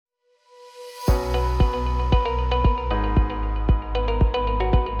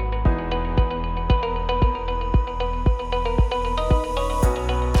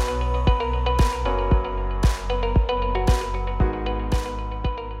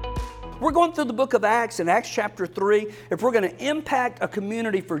we're going through the book of Acts, in Acts chapter 3. If we're going to impact a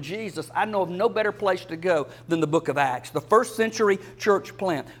community for Jesus, I know of no better place to go than the book of Acts, the first century church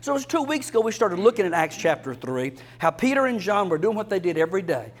plant. So it was 2 weeks ago we started looking at Acts chapter 3, how Peter and John were doing what they did every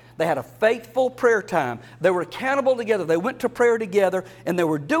day. They had a faithful prayer time. They were accountable together. They went to prayer together, and they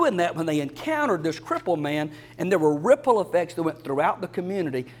were doing that when they encountered this crippled man, and there were ripple effects that went throughout the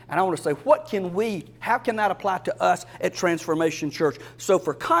community. And I want to say, how can that apply to us at Transformation Church? So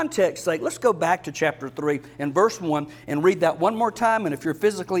for context sake, let's go back to chapter 3 and verse 1 and read that one more time. And if you're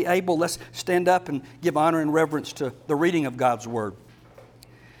physically able, let's stand up and give honor and reverence to the reading of God's Word.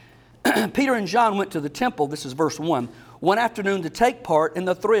 Peter and John went to the temple, this is verse 1, one afternoon to take part in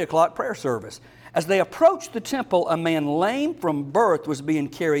the 3 o'clock prayer service. As they approached the temple, a man lame from birth was being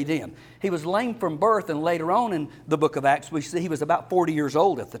carried in. He was lame from birth, and later on in the book of Acts, we see he was about 40 years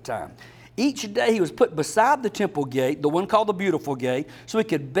old at the time. Each day he was put beside the temple gate, the one called the Beautiful Gate, so he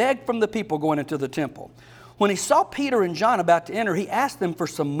could beg from the people going into the temple. When he saw Peter and John about to enter, he asked them for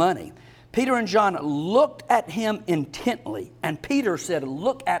some money. Peter and John looked at him intently, and Peter said,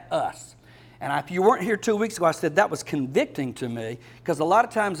 "Look at us." And if you weren't here 2 weeks ago, I said that was convicting to me, because a lot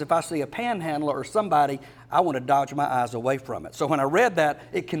of times if I see a panhandler or somebody, I want to dodge my eyes away from it. So when I read that,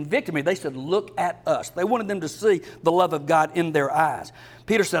 it convicted me. They said, "Look at us." They wanted them to see the love of God in their eyes.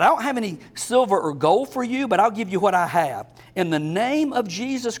 Peter said, "I don't have any silver or gold for you, but I'll give you what I have. In the name of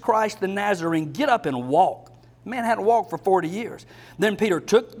Jesus Christ the Nazarene, get up and walk." The man hadn't walked for 40 years. Then Peter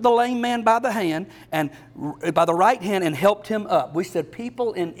took the lame man by the hand and by the right hand and helped him up. We said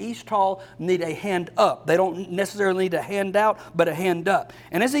people in East Hall need a hand up. They don't necessarily need a hand out, but a hand up.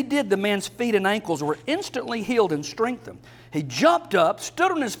 And as he did, the man's feet and ankles were instantly healed and strengthened. He jumped up, stood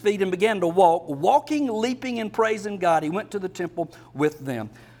on his feet, and began to walk, walking, leaping, and praising God. He went to the temple with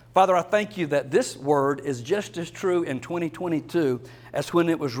them. Father, I thank you that this word is just as true in 2022 as when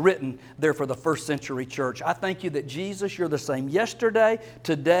it was written there for the first century church. I thank you that, Jesus, you're the same yesterday,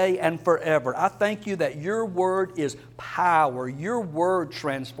 today, and forever. I thank you that your word is power. Your word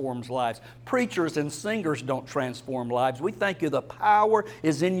transforms lives. Preachers and singers don't transform lives. We thank you the power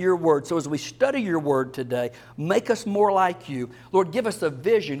is in your word. So as we study your word today, make us more like you. Lord, give us a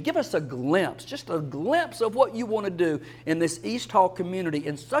vision. Give us a glimpse, just a glimpse of what you want to do in this East Hall community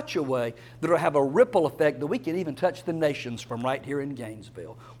in such a way that it'll have a ripple effect that we can even touch the nations from right here in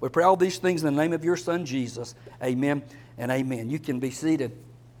Gainesville. We pray all these things in the name of your Son, Jesus. Amen and amen. You can be seated.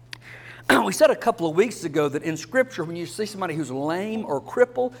 We said a couple of weeks ago that in Scripture, when you see somebody who's lame or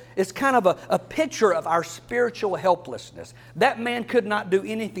crippled, it's kind of a picture of our spiritual helplessness. That man could not do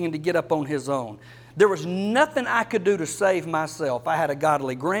anything to get up on his own. There was nothing I could do to save myself. I had a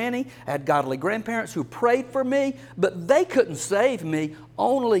godly granny, I had godly grandparents who prayed for me, but they couldn't save me.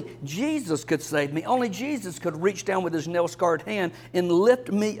 Only Jesus could save me. Only Jesus could reach down with his nail-scarred hand and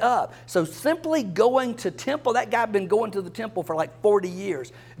lift me up. So simply going to temple, that guy had been going to the temple for like 40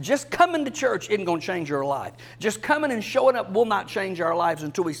 years. Just coming to church isn't going to change your life. Just coming and showing up will not change our lives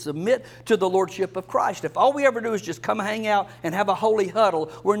until we submit to the Lordship of Christ. If all we ever do is just come hang out and have a holy huddle,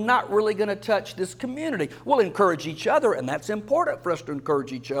 we're not really going to touch this community. We'll encourage each other, and that's important for us to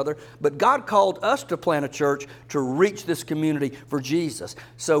encourage each other. But God called us to plant a church to reach this community for Jesus.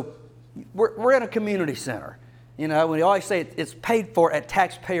 So we're in a community center. You know, we always say it's paid for at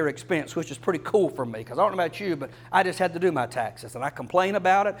taxpayer expense, which is pretty cool for me, because I don't know about you, but I just had to do my taxes, and I complain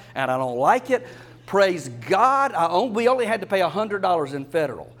about it, and I don't like it. Praise God, we only had to pay $100 in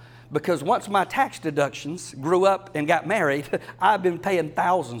federal, because once my tax deductions grew up and got married, I've been paying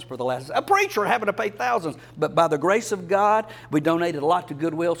thousands for the last, a preacher having to pay thousands. But by the grace of God, we donated a lot to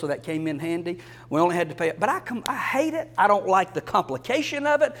Goodwill, so that came in handy. We only had to pay it. But I hate it. I don't like the complication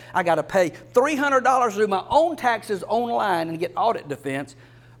of it. I got to pay $300 to do my own taxes online and get audit defense.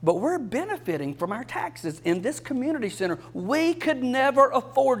 But we're benefiting from our taxes in this community center. We could never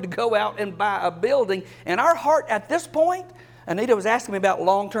afford to go out and buy a building. And our heart at this point, Anita was asking me about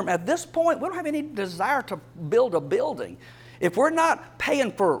long-term. At this point, we don't have any desire to build a building. If we're not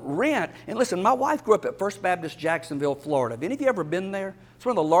paying for rent, and listen, my wife grew up at First Baptist Jacksonville, Florida. Have any of you ever been there? It's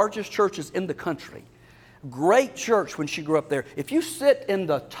one of the largest churches in the country. Great church when she grew up there. If you sit in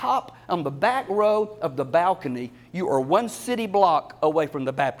the top, on the back row of the balcony, you are one city block away from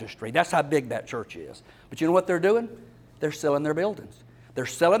the baptistry. That's how big that church is. But you know what they're doing? They're selling their buildings. They're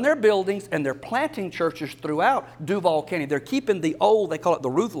selling their buildings, and they're planting churches throughout Duval County. They're keeping the old, they call it the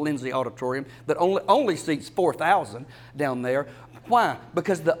Ruth Lindsay Auditorium, that only seats 4,000 down there. Why?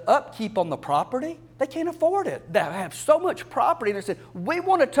 Because the upkeep on the property, They can't afford it. They have so much property. And they said, we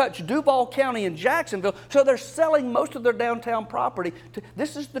want to touch Duval County and Jacksonville, so they're selling most of their downtown property.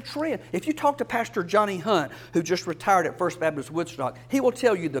 This is the trend. If you talk to Pastor Johnny Hunt, who just retired at First Baptist Woodstock, he will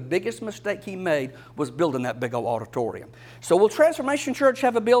tell you the biggest mistake he made was building that big old auditorium. So will Transformation Church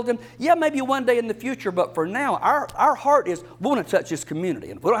have a building? Yeah, maybe one day in the future, but for now, our heart is we want to touch this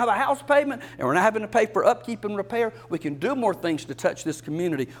community. And if we don't have a house payment and we're not having to pay for upkeep and repair, we can do more things to touch this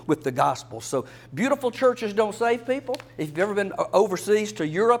community with the gospel. So beautiful churches don't save people. If you've ever been overseas to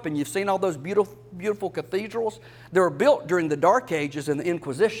Europe and you've seen all those beautiful cathedrals, they were built during the Dark Ages and the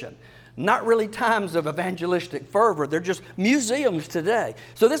Inquisition. Not really times of evangelistic fervor. They're just museums today.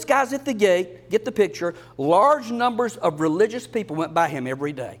 So this guy's at the gate, get the picture. Large numbers of religious people went by him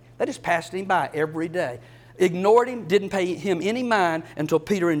every day. They just passed him by every day. Ignored him, didn't pay him any mind until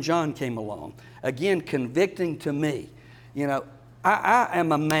Peter and John came along. Again, convicting to me. You know, I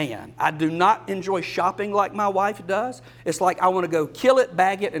am a man. I do not enjoy shopping like my wife does. It's like I want to go kill it,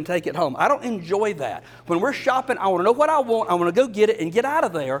 bag it, and take it home. I don't enjoy that. When we're shopping, I want to know what I want. I want to go get it and get out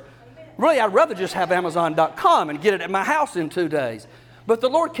of there. Really, I'd rather just have Amazon.com and get it at my house in 2 days. But the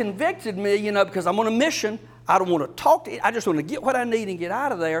Lord convicted me, you know, because I'm on a mission. I don't want to talk to you. I just want to get what I need and get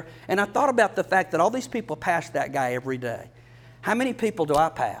out of there. And I thought about the fact that all these people pass that guy every day. How many people do I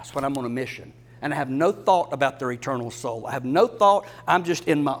pass when I'm on a mission? And I have no thought about their eternal soul. I have no thought. I'm just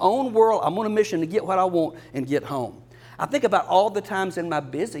in my own world. I'm on a mission to get what I want and get home. I think about all the times in my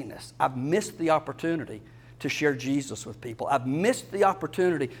busyness I've missed the opportunity to share Jesus with people. I've missed the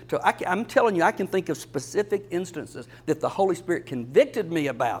opportunity I'm telling you, I can think of specific instances that the Holy Spirit convicted me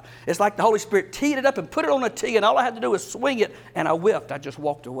about. It's like the Holy Spirit teed it up and put it on a tee, and all I had to do was swing it, and I whiffed. I just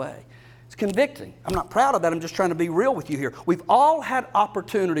walked away. It's convicting. I'm not proud of that. I'm just trying to be real with you here. We've all had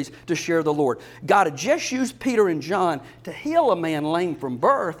opportunities to share the Lord. God had just used Peter and John to heal a man lame from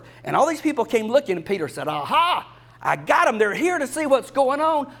birth, and all these people came looking, and Peter said, aha! I got them. They're here to see what's going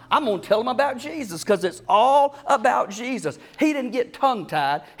on. I'm going to tell them about Jesus because it's all about Jesus. He didn't get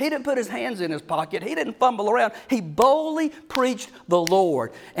tongue-tied. He didn't put his hands in his pocket. He didn't fumble around. He boldly preached the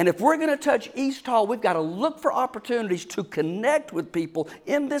Lord. And if we're going to touch East Hall, we've got to look for opportunities to connect with people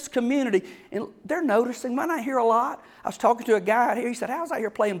in this community. And they're noticing. Might not hear a lot. I was talking to a guy out here. He said, I was out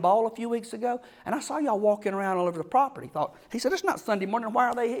here playing ball a few weeks ago, and I saw y'all walking around all over the property. He said, it's not Sunday morning. Why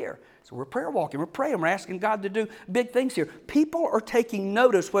are they here? So we're prayer walking. We're praying. We're asking God to do big things here. People are taking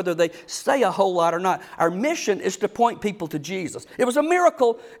notice whether they say a whole lot or not. Our mission is to point people to Jesus. It was a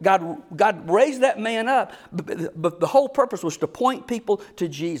miracle. God raised that man up, but the whole purpose was to point people to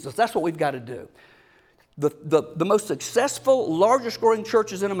Jesus. That's what we've got to do. The most successful, largest growing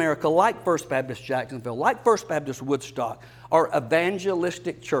churches in America, like First Baptist Jacksonville, like First Baptist Woodstock, are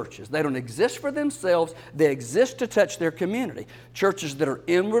evangelistic churches. They don't exist for themselves. They exist to touch their community. Churches that are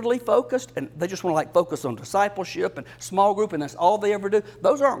inwardly focused, and they just want to focus on discipleship and small group, and that's all they ever do.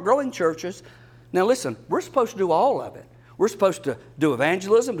 Those aren't growing churches. Now listen, we're supposed to do all of it. We're supposed to do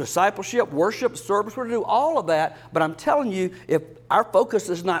evangelism, discipleship, worship, service. We're to do all of that. But I'm telling you, if our focus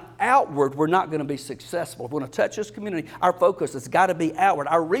is not outward, we're not going to be successful. If we want to touch this community, our focus has got to be outward.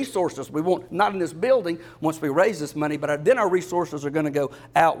 Our resources, we want not in this building once we raise this money, but then our resources are going to go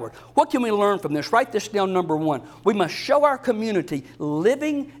outward. What can we learn from this? Write this down, number one. We must show our community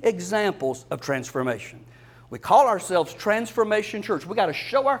living examples of transformation. We call ourselves Transformation Church. We got to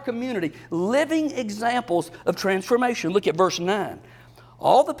show our community living examples of transformation. Look at verse 9.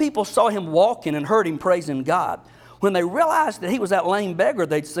 All the people saw him walking and heard him praising God. When they realized that he was that lame beggar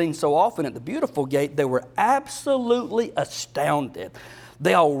they'd seen so often at the Beautiful Gate, they were absolutely astounded.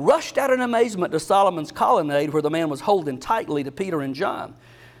 They all rushed out in amazement to Solomon's colonnade where the man was holding tightly to Peter and John.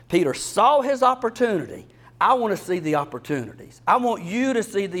 Peter saw his opportunity. I want to see the opportunities. I want you to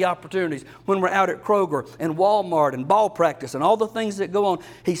see the opportunities when we're out at Kroger and Walmart and ball practice and all the things that go on.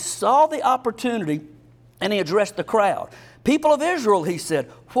 He saw the opportunity and he addressed the crowd. People of Israel, he said,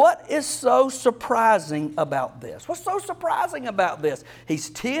 what is so surprising about this? What's so surprising about this?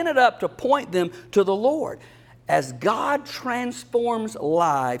 He's teeing it up to point them to the Lord. As God transforms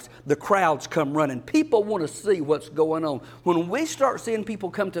lives, the crowds come running. People want to see what's going on. When we start seeing people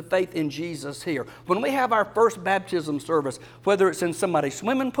come to faith in Jesus here, when we have our first baptism service, whether it's in somebody's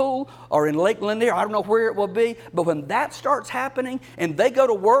swimming pool or in Lake Lanier, I don't know where it will be, but when that starts happening and they go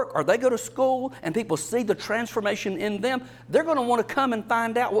to work or they go to school and people see the transformation in them, they're going to want to come and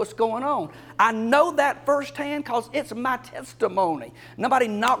find out what's going on. I know that firsthand because it's my testimony. Nobody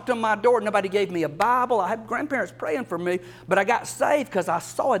knocked on my door. Nobody gave me a Bible. I had grandparents grandparents praying for me, but I got saved because I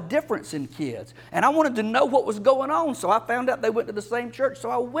saw a difference in kids. And I wanted to know what was going on, so I found out they went to the same church, so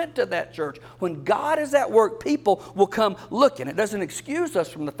I went to that church. When God is at work, people will come looking. It doesn't excuse us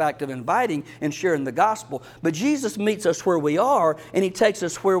from the fact of inviting and sharing the gospel, but Jesus meets us where we are, and He takes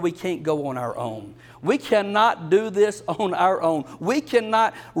us where we can't go on our own. We cannot do this on our own. We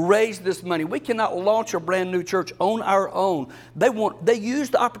cannot raise this money. We cannot launch a brand new church on our own. They use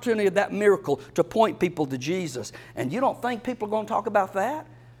the opportunity of that miracle to point people to Jesus. And you don't think people are going to talk about that?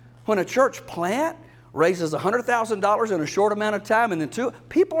 When a church plant raises $100,000 in a short amount of time, and then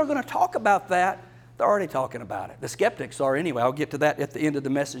people are going to talk about that. They're already talking about it. The skeptics are anyway. I'll get to that at the end of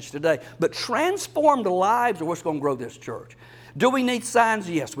the message today. But transformed lives are what's going to grow this church. Do we need signs?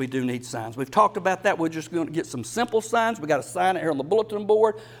 Yes, we do need signs. We've talked about that. We're just going to get some simple signs. We've got a sign here on the bulletin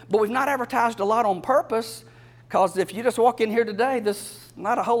board. But we've not advertised a lot on purpose, because if you just walk in here today, this is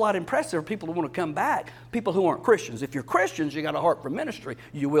not a whole lot impressive for people who want to come back, people who aren't Christians. If you're Christians, you got a heart for ministry,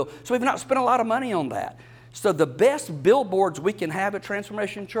 you will. So we've not spent a lot of money on that. So the best billboards we can have at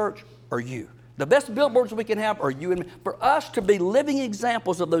Transformation Church are you. The best billboards we can have are you and me. For us to be living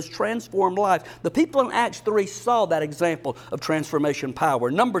examples of those transformed lives. The people in Acts 3 saw that example of transformation power.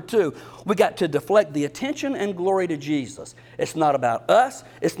 Number 2, we got to deflect the attention and glory to Jesus. It's not about us.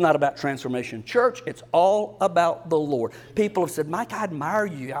 It's not about Transformation Church. It's all about the Lord. People have said, Mike, I admire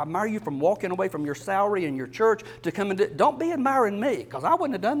you. I admire you from walking away from your salary and your church to come and do. Don't be admiring me, because I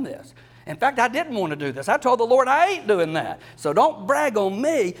wouldn't have done this. In fact, I didn't want to do this. I told the Lord I ain't doing that. So don't brag on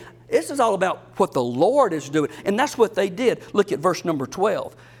me. This is all about what the Lord is doing. And that's what they did. Look at verse number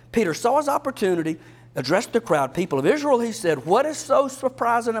 12. Peter saw his opportunity, addressed the crowd. People of Israel, he said, what is so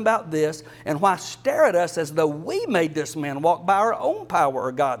surprising about this? And why stare at us as though we made this man walk by our own power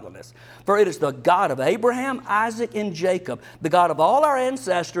or godliness? For it is the God of Abraham, Isaac, and Jacob, the God of all our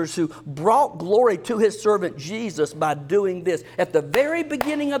ancestors, who brought glory to His servant Jesus by doing this. At the very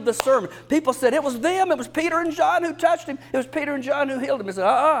beginning of the sermon, people said it was them. It was Peter and John who touched him. It was Peter and John who healed him. He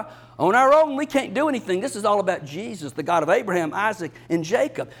said, on our own, we can't do anything. This is all about Jesus, the God of Abraham, Isaac, and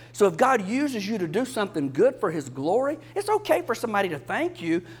Jacob. So if God uses you to do something good for His glory, it's okay for somebody to thank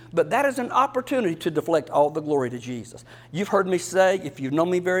you, but that is an opportunity to deflect all the glory to Jesus. You've heard me say, if you've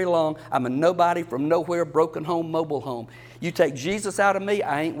known me very long, I'm a nobody from nowhere, broken home, mobile home. You take Jesus out of me,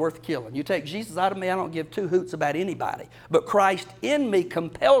 I ain't worth killing. You take Jesus out of me, I don't give two hoots about anybody. But Christ in me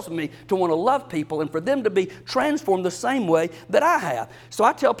compels me to want to love people and for them to be transformed the same way that I have. So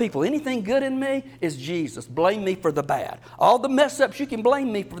I tell people, anything good in me is Jesus. Blame me for the bad. All the mess ups, you can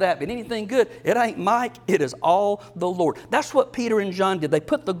blame me for that. But anything good, it ain't Mike, it is all the Lord. That's what Peter and John did. They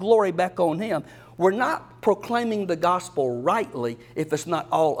put the glory back on Him. We're not proclaiming the gospel rightly if it's not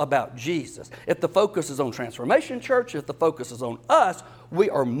all about Jesus. If the focus is on Transformation Church, if the focus is on us, we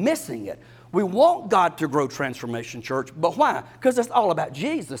are missing it. We want God to grow Transformation Church, but why? Because it's all about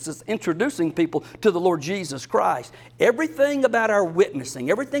Jesus. It's introducing people to the Lord Jesus Christ. Everything about our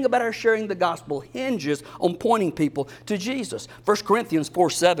witnessing, everything about our sharing the gospel hinges on pointing people to Jesus. 1 Corinthians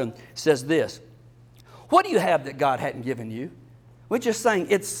 4:7 says this, what do you have that God hadn't given you? We're just saying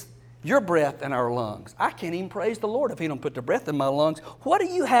it's your breath in our lungs. I can't even praise the Lord if He don't put the breath in my lungs. What do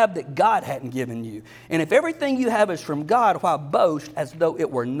you have that God hadn't given you? And if everything you have is from God, why boast as though it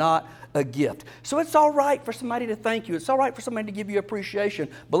were not a gift? So it's all right for somebody to thank you. It's all right for somebody to give you appreciation.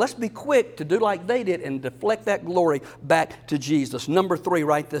 But let's be quick to do like they did and deflect that glory back to Jesus. Number 3,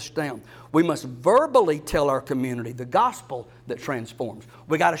 write this down. We must verbally tell our community the gospel that transforms.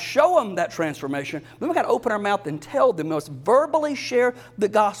 We got to show them that transformation. Then we got to open our mouth and tell them. We must verbally share the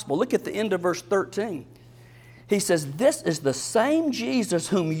gospel. Look at the end of verse 13. He says, this is the same Jesus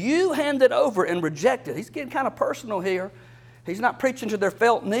whom you handed over and rejected. He's getting kind of personal here. He's not preaching to their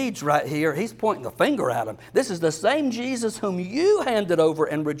felt needs right here. He's pointing the finger at them. This is the same Jesus whom you handed over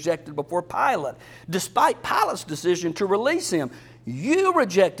and rejected before Pilate. Despite Pilate's decision to release Him, you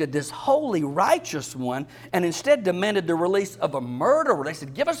rejected this holy, righteous one and instead demanded the release of a murderer. They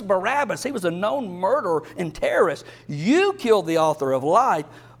said, give us Barabbas. He was a known murderer and terrorist. You killed the author of life,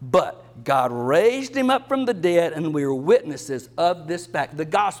 but God raised Him up from the dead, and we are witnesses of this fact. The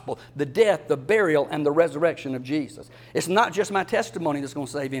gospel, the death, the burial, and the resurrection of Jesus. It's not just my testimony that's going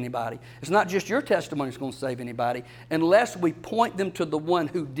to save anybody. It's not just your testimony that's going to save anybody unless we point them to the one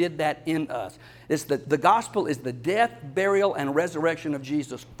who did that in us. It's the gospel is the death, burial, and resurrection of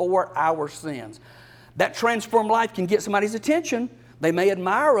Jesus for our sins. That transformed life can get somebody's attention. They may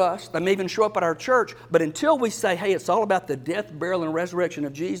admire us. They may even show up at our church. But until we say, hey, it's all about the death, burial, and resurrection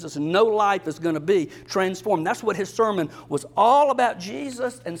of Jesus, no life is going to be transformed. That's what His sermon was all about,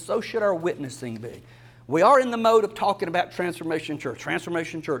 Jesus, and so should our witnessing be. We are in the mode of talking about Transformation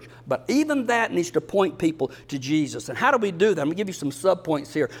Church, but even that needs to point people to Jesus. And how do we do that? I'm going to give you some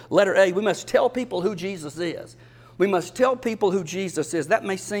subpoints here. Letter A, we must tell people who Jesus is. We must tell people who Jesus is. That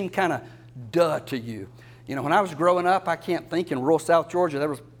may seem kind of duh to you. You know, when I was growing up, I can't think in rural South Georgia there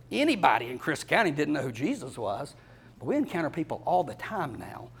was anybody in Chris County didn't know who Jesus was. But we encounter people all the time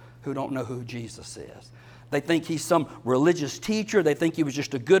now who don't know who Jesus is. They think he's some religious teacher. They think he was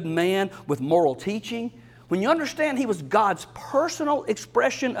just a good man with moral teaching. When you understand he was God's personal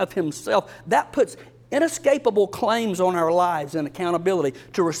expression of himself, that puts inescapable claims on our lives and accountability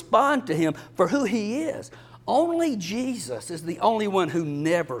to respond to him for who he is. Only Jesus is the only one who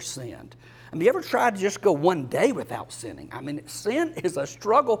never sinned. Have you ever tried to just go one day without sinning? I mean, sin is a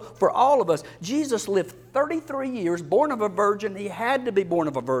struggle for all of us. Jesus lived 33 years, born of a virgin. He had to be born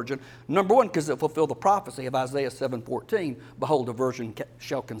of a virgin. Number one, because it fulfilled the prophecy of Isaiah 7:14, behold, a virgin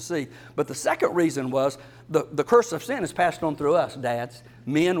shall conceive. But the second reason was the curse of sin is passed on through us, dads.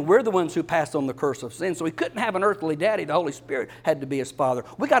 Men, we're the ones who passed on the curse of sin. So he couldn't have an earthly daddy. The Holy Spirit had to be his father.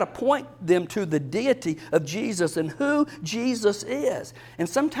 We got to point them to the deity of Jesus and who Jesus is. And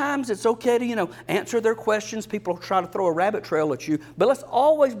sometimes it's okay to, answer their questions. People try to throw a rabbit trail at you. But let's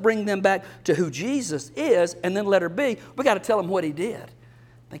always bring them back to who Jesus is. And then letter B, we got to tell them what he did.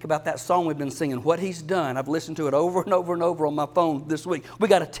 Think about that song we've been singing, What He's Done. I've listened to it over and over and over on my phone this week. We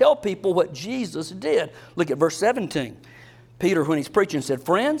got to tell people what Jesus did. Look at verse 17. Peter, when he's preaching, said,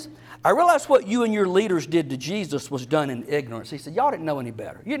 friends, I realize what you and your leaders did to Jesus was done in ignorance. He said, y'all didn't know any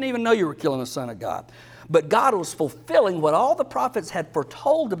better. You didn't even know you were killing the Son of God. But God was fulfilling what all the prophets had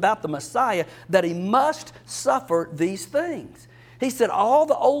foretold about the Messiah, that he must suffer these things. He said all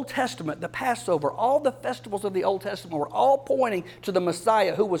the Old Testament, the Passover, all the festivals of the Old Testament were all pointing to the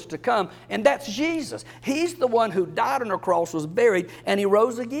Messiah who was to come, and that's Jesus. He's the one who died on the cross, was buried, and he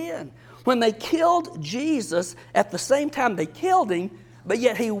rose again. When they killed Jesus, at the same time they killed him, but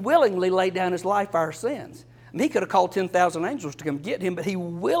yet he willingly laid down his life for our sins. And he could have called 10,000 angels to come get him, but he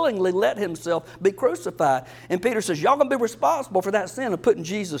willingly let himself be crucified. And Peter says, y'all going to be responsible for that sin of putting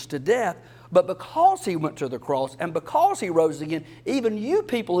Jesus to death. But because he went to the cross and because he rose again, even you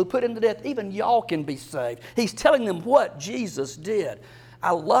people who put him to death, even y'all can be saved. He's telling them what Jesus did.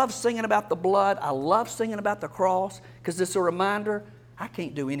 I love singing about the blood. I love singing about the cross because it's a reminder I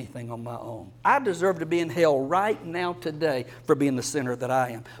can't do anything on my own. I deserve to be in hell right now today for being the sinner that I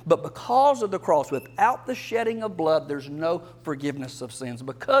am. But because of the cross, without the shedding of blood, there's no forgiveness of sins.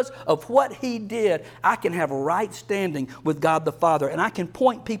 Because of what he did, I can have right standing with God the Father, and I can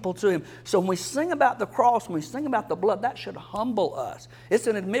point people to him. So when we sing about the cross, when we sing about the blood, that should humble us. It's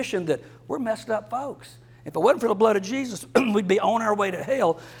an admission that we're messed up folks. If it wasn't for the blood of Jesus, we'd be on our way to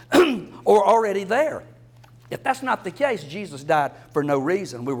hell or already there. If that's not the case, Jesus died for no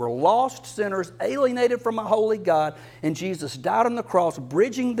reason. We were lost sinners, alienated from a holy God, and Jesus died on the cross,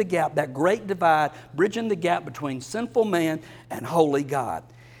 bridging the gap, that great divide, bridging the gap between sinful man and holy God.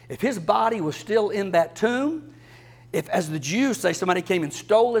 If his body was still in that tomb, if, as the Jews say, somebody came and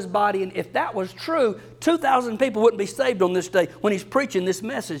stole his body, and if that was true, 2,000 people wouldn't be saved on this day when he's preaching this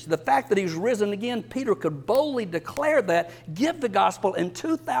message. The fact that he's risen again, Peter could boldly declare that, give the gospel, and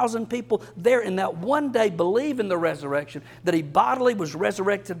 2,000 people there in that one day believe in the resurrection, that he bodily was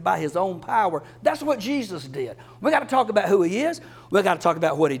resurrected by his own power. That's what Jesus did. We got to talk about who he is. We got to talk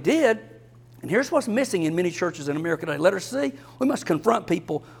about what he did. And here's what's missing in many churches in America today. Letter C, we must confront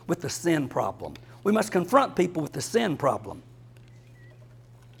people with the sin problem. We must confront people with the sin problem.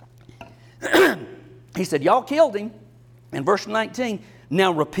 He said, y'all killed him. In verse 19,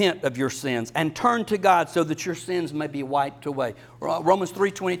 now repent of your sins and turn to God so that your sins may be wiped away. Romans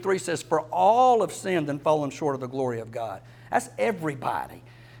 3:23 says, for all have sinned and fallen short of the glory of God. That's everybody.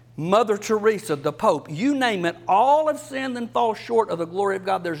 Mother Teresa, the Pope, you name it, all have sinned and fall short of the glory of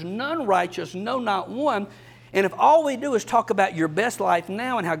God. There's none righteous, no, not one. And if all we do is talk about your best life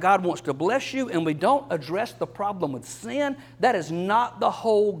now and how God wants to bless you, and we don't address the problem with sin, that is not the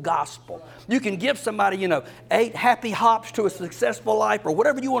whole gospel. You can give somebody, 8 happy hops to a successful life or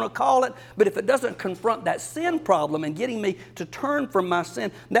whatever you want to call it, but if it doesn't confront that sin problem and getting me to turn from my sin,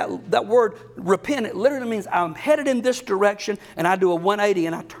 that word repent, it literally means I'm headed in this direction and I do a 180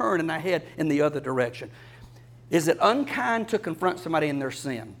 and I turn and I head in the other direction. Is it unkind to confront somebody in their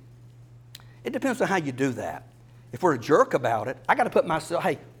sin? It depends on how you do that. If we're a jerk about it, I got to put myself,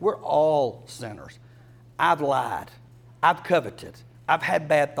 hey, we're all sinners. I've lied. I've coveted. I've had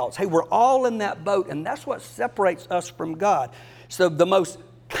bad thoughts. Hey, we're all in that boat, and that's what separates us from God. So the most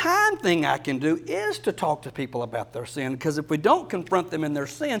kind thing I can do is to talk to people about their sin, because if we don't confront them in their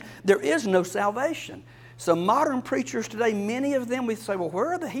sin, there is no salvation. So modern preachers today, many of them, we say, well,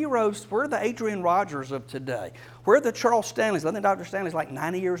 where are the heroes? Where are the Adrian Rogers of today? Where are the Charles Stanleys? I think Dr. Stanley's like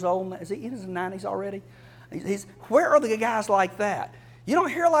 90 years old. Is he in his 90s already? Where are the guys like that? You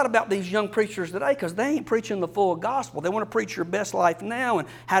don't hear a lot about these young preachers today because they ain't preaching the full gospel. They want to preach your best life now and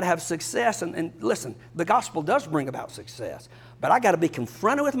how to have success. And listen, the gospel does bring about success. But I got to be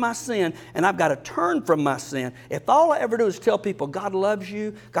confronted with my sin, and I've got to turn from my sin. If all I ever do is tell people God loves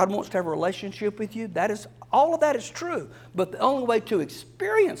you, God wants to have a relationship with you, all of that is true. But the only way to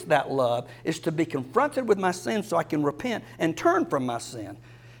experience that love is to be confronted with my sin so I can repent and turn from my sin.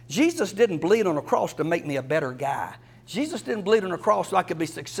 Jesus didn't bleed on a cross to make me a better guy. Jesus didn't bleed on a cross so I could be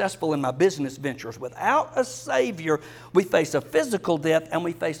successful in my business ventures. Without a Savior, we face a physical death and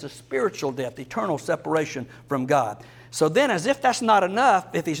we face a spiritual death, eternal separation from God. So then, as if that's not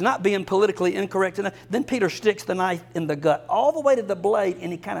enough, if he's not being politically incorrect enough, then Peter sticks the knife in the gut all the way to the blade,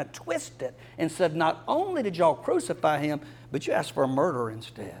 and he kind of twists it and said, not only did y'all crucify him, but you asked for a murderer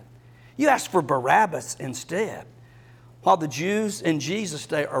instead. You asked for Barabbas instead. While the Jews in Jesus'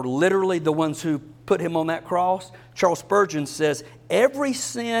 day are literally the ones who put him on that cross, Charles Spurgeon says, every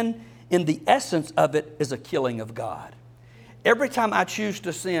sin in the essence of it is a killing of God. Every time I choose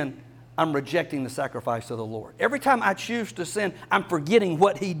to sin, I'm rejecting the sacrifice of the Lord. Every time I choose to sin, I'm forgetting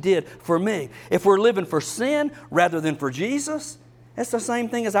what He did for me. If we're living for sin rather than for Jesus, it's the same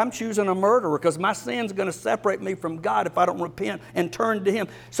thing as I'm choosing a murderer because my sin's going to separate me from God if I don't repent and turn to Him.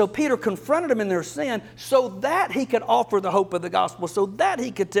 So Peter confronted them in their sin so that he could offer the hope of the gospel, so that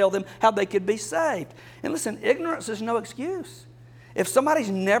he could tell them how they could be saved. And listen, ignorance is no excuse. If somebody's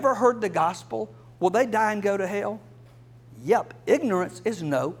never heard the gospel, will they die and go to hell? Yep, ignorance is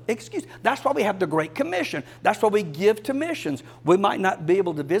no excuse. That's why we have the Great Commission. That's why we give to missions. We might not be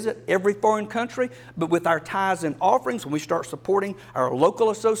able to visit every foreign country, but with our tithes and offerings, when we start supporting our local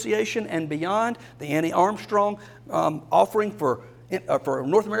association and beyond, the Annie Armstrong offering for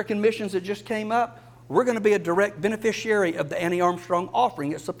North American missions that just came up, we're going to be a direct beneficiary of the Annie Armstrong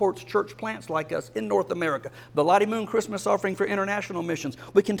offering. It supports church plants like us in North America. The Lottie Moon Christmas offering for international missions.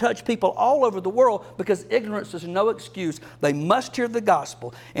 We can touch people all over the world because ignorance is no excuse. They must hear the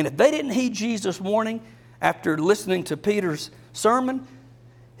gospel. And if they didn't heed Jesus' warning after listening to Peter's sermon,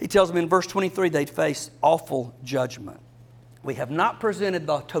 he tells them in verse 23 they'd face awful judgment. We have not presented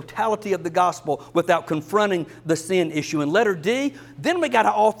the totality of the gospel without confronting the sin issue. In letter D, then we got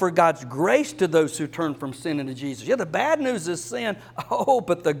to offer God's grace to those who turn from sin into Jesus. Yeah, the bad news is sin. Oh,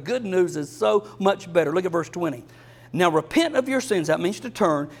 but the good news is so much better. Look at verse 20. Now repent of your sins, that means to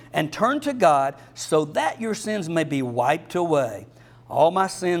turn, and turn to God so that your sins may be wiped away. All my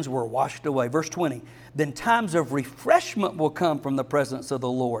sins were washed away. Verse 20. Then times of refreshment will come from the presence of the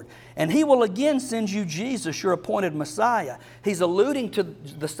Lord. And He will again send you Jesus, your appointed Messiah. He's alluding to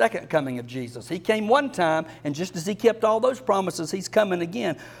the second coming of Jesus. He came one time, and just as He kept all those promises, He's coming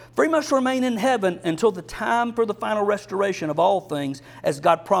again. For He must remain in heaven until the time for the final restoration of all things, as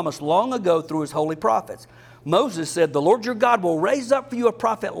God promised long ago through His holy prophets. Moses said, the Lord your God will raise up for you a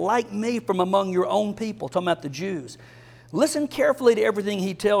prophet like me from among your own people, talking about the Jews. Listen carefully to everything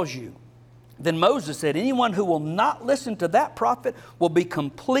He tells you. Then Moses said, anyone who will not listen to that prophet will be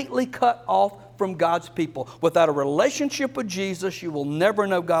completely cut off from God's people. Without a relationship with Jesus, you will never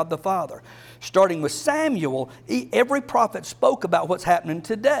know God the Father. Starting with Samuel, every prophet spoke about what's happening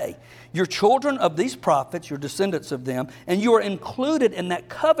today. You're children of these prophets, you're descendants of them, and you are included in that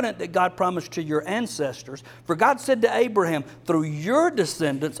covenant that God promised to your ancestors. For God said to Abraham, through your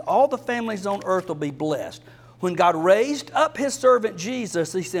descendants, all the families on earth will be blessed. When God raised up His servant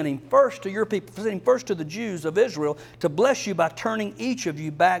Jesus, He sent Him first to your people, sent Him first to the Jews of Israel to bless you by turning each of you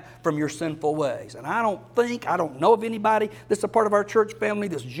back from your sinful ways. And I don't know of anybody that's a part of our church family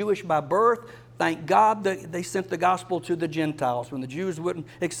that's Jewish by birth. Thank God that they sent the gospel to the Gentiles when the Jews wouldn't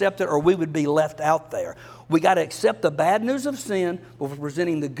accept it, or we would be left out there. We got to accept the bad news of sin before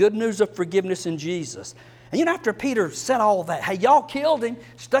presenting the good news of forgiveness in Jesus. And you know, after Peter said all that, hey, y'all killed him,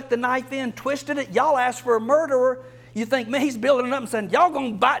 stuck the knife in, twisted it, y'all asked for a murderer. You think, man, he's building it up and saying, y'all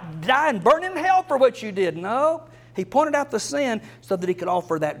going to die and burn in hell for what you did. No, he pointed out the sin so that he could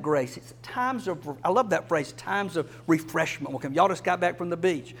offer that grace. It's times of, I love that phrase, times of refreshment will come. Y'all just got back from the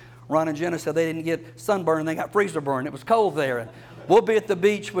beach. Ron and Jenna said they didn't get sunburn, they got freezer burn. It was cold there. And we'll be at the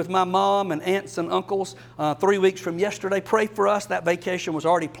beach with my mom and aunts and uncles 3 weeks from yesterday. Pray for us. That vacation was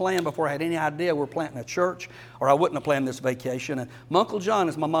already planned before I had any idea we're planting a church, or I wouldn't have planned this vacation. And my Uncle John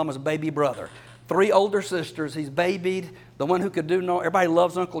is my mama's baby brother. 3 older sisters. He's babied. The one who could do no. Everybody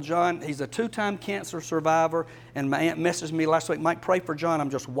loves Uncle John. He's a 2-time cancer survivor. And my aunt messaged me last week, Mike, pray for John. I'm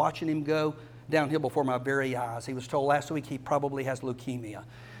just watching him go downhill before my very eyes. He was told last week he probably has leukemia.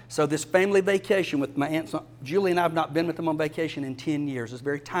 So this family vacation with my aunt, Julie and I have not been with them on vacation in 10 years. It's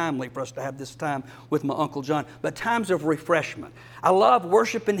very timely for us to have this time with my Uncle John. But times of refreshment. I love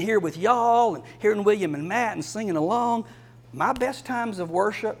worshiping here with y'all and hearing William and Matt and singing along. My best times of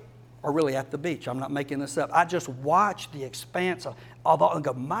worship are really at the beach. I'm not making this up. I just watch the expanse of all and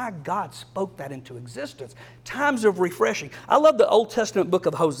go, my God spoke that into existence. Times of refreshing. I love the Old Testament book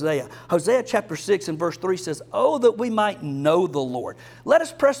of Hosea. Hosea chapter 6 and verse 3 says, oh, that we might know the Lord. Let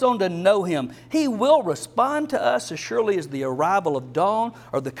us press on to know Him. He will respond to us as surely as the arrival of dawn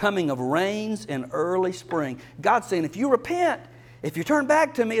or the coming of rains in early spring. God's saying, if you repent, if you turn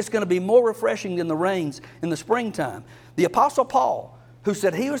back to me, it's going to be more refreshing than the rains in the springtime. The Apostle Paul, who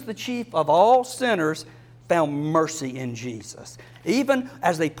said he was the chief of all sinners, found mercy in Jesus. Even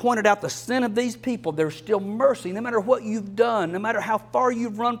as they pointed out the sin of these people, there's still mercy. No matter what you've done, no matter how far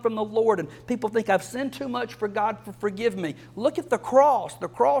you've run from the Lord, and people think, I've sinned too much for God to forgive me. Look at the cross. The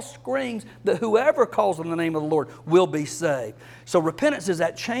cross screams that whoever calls on the name of the Lord will be saved. So repentance is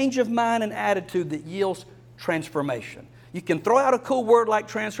that change of mind and attitude that yields transformation. You can throw out a cool word like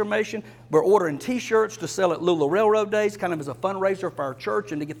transformation. We're ordering T-shirts to sell at Lula Railroad Days, kind of as a fundraiser for our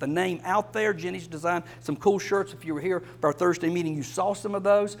church and to get the name out there. Jenny's designed some cool shirts. If you were here for our Thursday meeting, you saw some of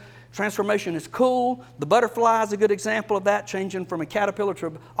those. Transformation is cool. The butterfly is a good example of that, changing from a caterpillar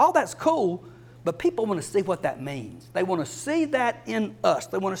to all that's cool, but people want to see what that means. They want to see that in us.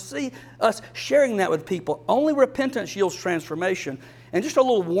 They want to see us sharing that with people. Only repentance yields transformation. And just a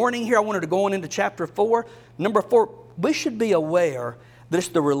little warning here, I wanted to go on into chapter 4. Number 4, we should be aware that it's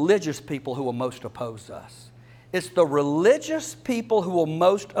the religious people who will most oppose us. It's the religious people who will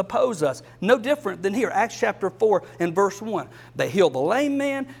most oppose us. No different than here, Acts chapter 4 and verse 1. They heal the lame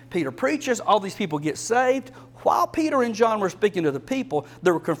man, Peter preaches, all these people get saved. While Peter and John were speaking to the people,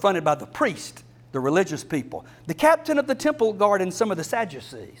 they were confronted by the priest, the religious people, the captain of the temple guard, and some of the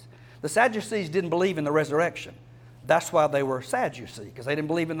Sadducees. The Sadducees didn't believe in the resurrection. That's why they were sad, you see, because they didn't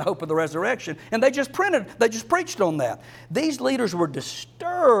believe in the hope of the resurrection. And they just preached on that. These leaders were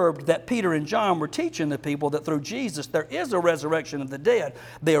disturbed that Peter and John were teaching the people that through Jesus there is a resurrection of the dead.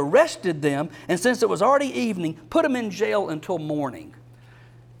 They arrested them, and since it was already evening, put them in jail until morning.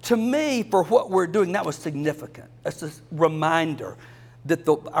 To me, for what we're doing, that was significant. It's a reminder that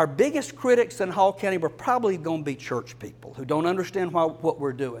our biggest critics in Hall County were probably going to be church people who don't understand what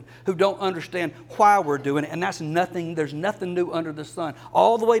we're doing, who don't understand why we're doing it, and there's nothing new under the sun.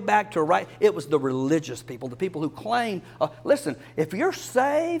 All the way back to it was the religious people, the people who claim, listen, if you're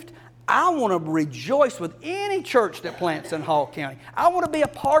saved, I want to rejoice with any church that plants in Hall County. I want to be a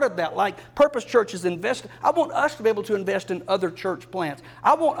part of that, like Purpose Church is invested. I want us to be able to invest in other church plants.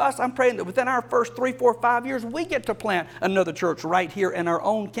 I'm praying that within our first 3, 4, 5 years, we get to plant another church right here in our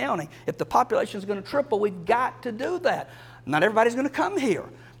own county. If the population is going to triple, we've got to do that. Not everybody's going to come here,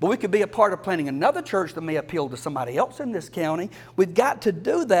 but we could be a part of planting another church that may appeal to somebody else in this county. We've got to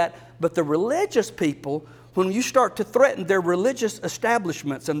do that, but the religious people, when you start to threaten their religious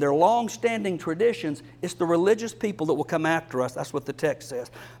establishments and their long-standing traditions, it's the religious people that will come after us. That's what the text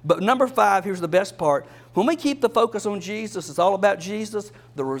says. But number 5, here's the best part. When we keep the focus on Jesus, it's all about Jesus,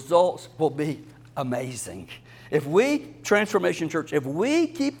 the results will be amazing. Transformation Church, if we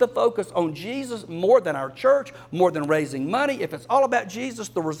keep the focus on Jesus more than our church, more than raising money, if it's all about Jesus,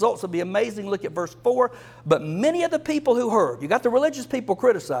 the results will be amazing. Look at verse 4. But many of the people who heard, you got the religious people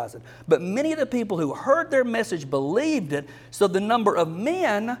criticizing, but many of the people who heard their message believed it, so the number of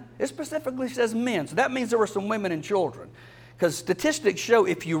men, it specifically says men, so that means there were some women and children. Because statistics show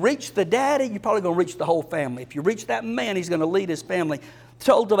if you reach the daddy, you're probably going to reach the whole family. If you reach that man, he's going to lead his family.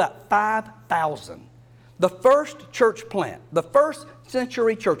 Told about 5,000. The first church plant, the first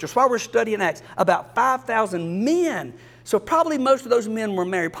century church, that's why we're studying Acts, about 5,000 men. So probably most of those men were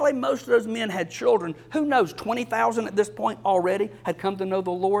married. Probably most of those men had children. Who knows, 20,000 at this point already had come to know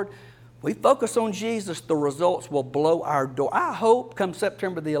the Lord. We focus on Jesus, the results will blow our door. I hope come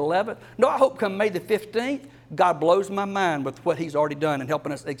September the 11th, I hope come May the 15th, God blows my mind with what He's already done in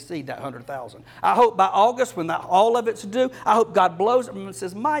helping us exceed that 100,000. I hope by August, when all of it's due, I hope God blows it and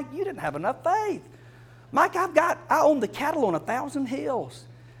says, Mike, you didn't have enough faith. Mike, I own the cattle on 1,000 hills.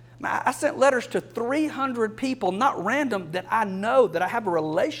 I sent letters to 300 people, not random, that I know, that I have a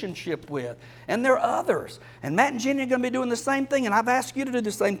relationship with. And there are others. And Matt and Jenny are going to be doing the same thing, and I've asked you to do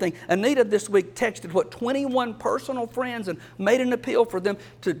the same thing. Anita this week texted, 21 personal friends and made an appeal for them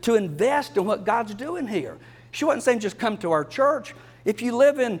to invest in what God's doing here. She wasn't saying just come to our church. If you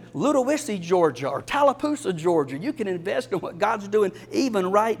live in Ludowici, Georgia, or Tallapoosa, Georgia, you can invest in what God's doing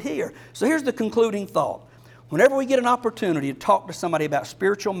even right here. So here's the concluding thought. Whenever we get an opportunity to talk to somebody about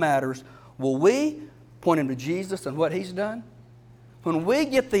spiritual matters, will we point them to Jesus and what He's done? when we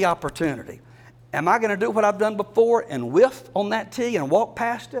get the opportunity, am I going to do what I've done before and whiff on that tea and walk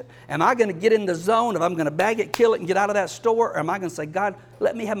past it? Am I going to get in the zone if I'm going to bag it, kill it, and get out of that store? Or am I going to say, God,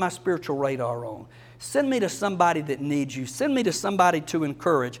 let me have my spiritual radar on. Send me to somebody that needs you. Send me to somebody to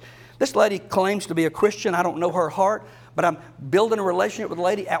encourage. This lady claims to be a Christian. I don't know her heart, but I'm building a relationship with a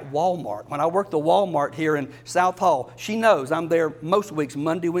lady at Walmart. When I work the Walmart here in South Hall, she knows I'm there most weeks,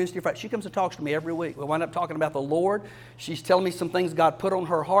 Monday, Wednesday, Friday. She comes and talks to me every week. We wind up talking about the Lord. She's telling me some things God put on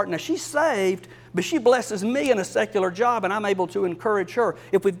her heart. Now, she's saved, but she blesses me in a secular job, and I'm able to encourage her.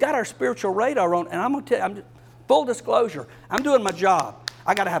 If we've got our spiritual radar on, and I'm going to tell you, full disclosure, I'm doing my job.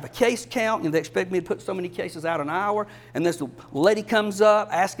 I got to have a case count, and they expect me to put so many cases out an hour. And this lady comes up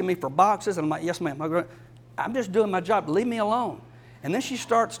asking me for boxes, and I'm like, yes, ma'am. I'm just doing my job. Leave me alone. And then she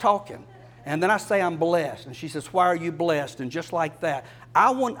starts talking. And then I say I'm blessed. And she says, why are you blessed? And just like that,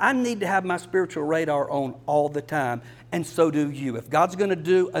 I need to have my spiritual radar on all the time. And so do you. If God's going to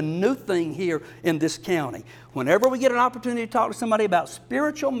do a new thing here in this county, whenever we get an opportunity to talk to somebody about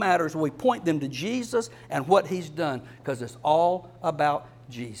spiritual matters, we point them to Jesus and what He's done, because it's all about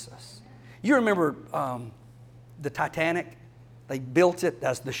Jesus. You remember the Titanic? They built it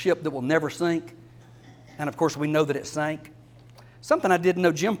as the ship that will never sink. And of course, we know that it sank. Something I didn't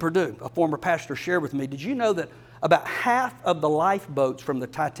know, Jim Purdue, a former pastor, shared with me. Did you know that about half of the lifeboats from the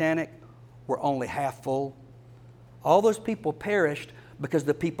Titanic were only half full? All those people perished because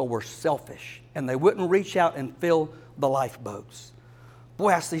the people were selfish and they wouldn't reach out and fill the lifeboats. Boy,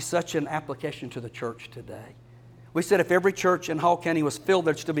 I see such an application to the church today. We said if every church in Hall County was filled,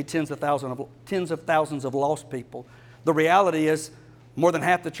 there'd still be tens of thousands of lost people. The reality is more than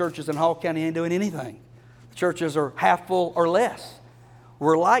half the churches in Hall County ain't doing anything. The churches are half full or less.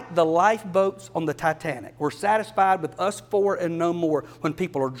 We're like the lifeboats on the Titanic. We're satisfied with us four and no more when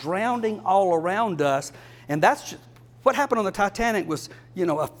people are drowning all around us. And that's just, what happened on the Titanic was,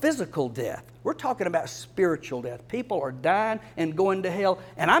 a physical death. We're talking about spiritual death. People are dying and going to hell.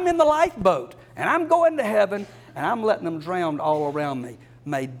 And I'm in the lifeboat and I'm going to heaven and I'm letting them drown all around me.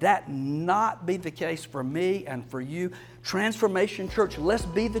 May that not be the case for me and for you. Transformation Church, let's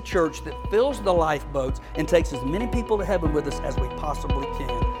be the church that fills the lifeboats and takes as many people to heaven with us as we possibly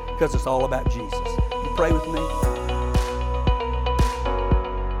can, because it's all about Jesus. You pray with me?